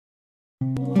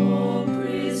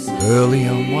Early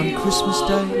on one Christmas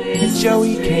day,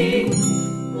 Joey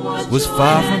Kangaroo was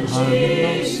far from home and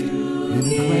lost in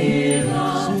a great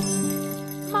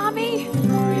zoo. Mummy,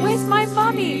 where's my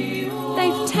mummy?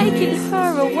 They've taken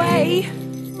her away.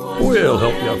 We'll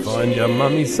help you find your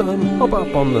mummy, son. Hop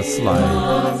up on the sleigh.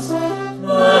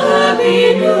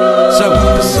 So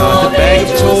beside the bag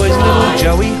of toys, little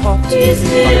Joey hopped, but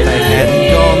they hadn't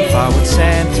gone far when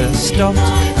Santa stopped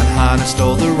and harnessed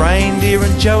all the reindeer,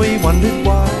 and Joey wondered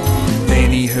why.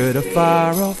 Then he heard a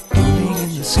far-off booming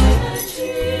in the sky.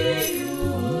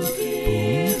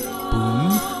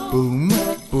 Boom,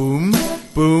 boom,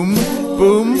 boom, boom,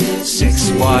 boom.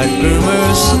 6 white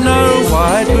boomers, snow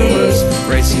white boomers,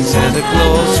 racing Santa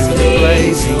Claus through the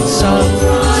blazing sun.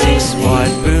 6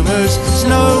 white boomers,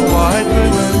 snow white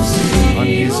boomers, on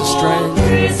his Australian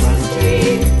run.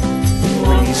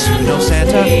 When his Rudolph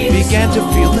Santa began to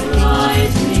feel the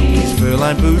heat, took his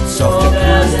fur-lined boots off to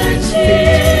cool his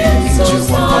feet. Into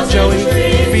one hot Joey,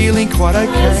 feeling quite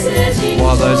okay,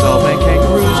 while those old man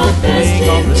kangaroos were pulling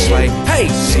on the sleigh. Hey!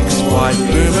 6 white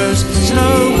boomers,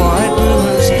 snow white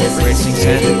boomers, racing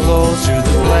Santa Claus through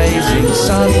the blazing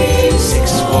sun.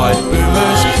 6 white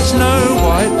boomers, snow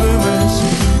white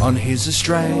boomers, on his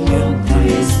Australian run.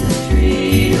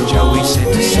 Joey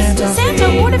said to Santa,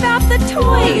 Santa, what about the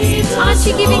toys? Aren't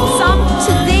you giving some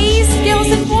to these girls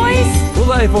and boys?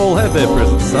 Well, they've all had their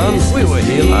presents, son. We were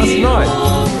here last night.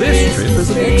 This trip is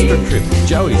an extra trip,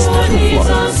 Joey's special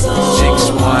flight.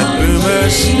 6 white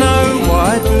boomers, snow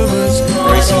white boomers,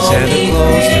 racing Santa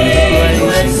Claus through the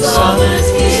blazing sun.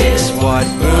 6 white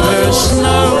boomers,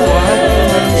 snow white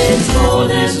boomers, on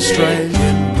his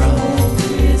Australian run.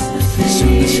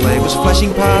 Soon the sleigh was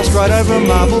flashing past right over a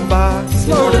marble bar.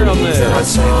 Slow down there. I'd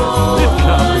say that It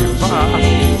can't be far.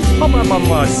 Hop up on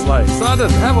my sleigh, son,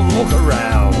 and have a look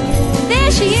around.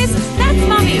 There she is. That's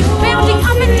Mummy, bounding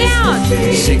up and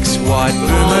down. 6 white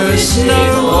boomers,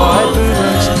 snow white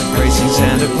boomers, racing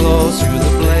Santa Claus through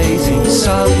the blazing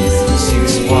sun.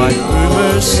 6 white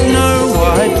boomers, snow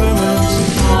white boomers,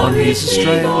 on his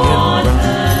Australian run.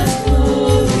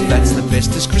 That's the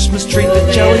bestest Christmas treat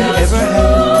that Joey ever had.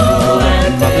 Curled up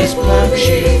in mother's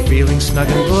pouch, feeling snug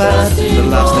and glad. The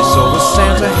last they saw was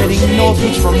Santa heading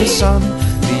northwards from the sun.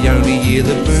 The only year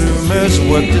the boomers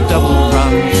worked a double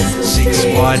run. 6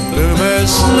 white boomers,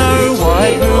 snow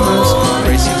white boomers,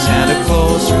 racing Santa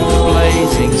Claus through the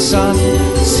blazing sun.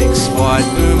 6 white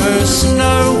boomers,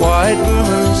 snow white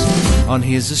boomers, on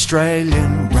his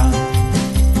Australian run.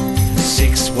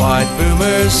 6 white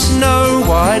boomers, snow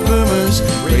white boomers,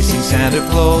 racing Santa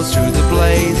Claus through the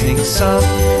blazing sun.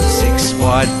 6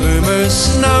 white boomers,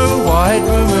 snow white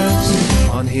boomers,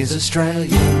 on his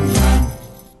Australian run.